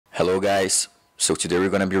Hello guys, so today we're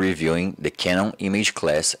going to be reviewing the Canon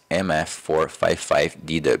imageCLASS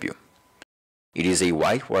MF455dw. It is a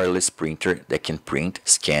white wireless printer that can print,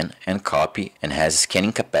 scan, and copy and has a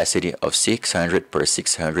scanning capacity of 600 x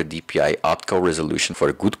 600 dpi optical resolution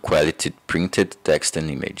for good quality printed text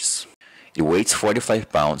and images. It weighs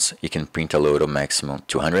 45 pounds, it can print a load of maximum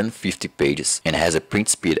 250 pages and has a print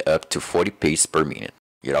speed up to 40 pages per minute.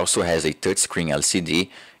 It also has a touchscreen LCD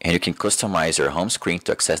and you can customize your home screen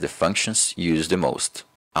to access the functions you use the most.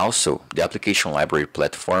 Also, the application library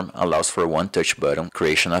platform allows for one touch button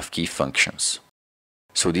creation of key functions.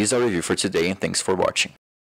 So this is our review for today and thanks for watching.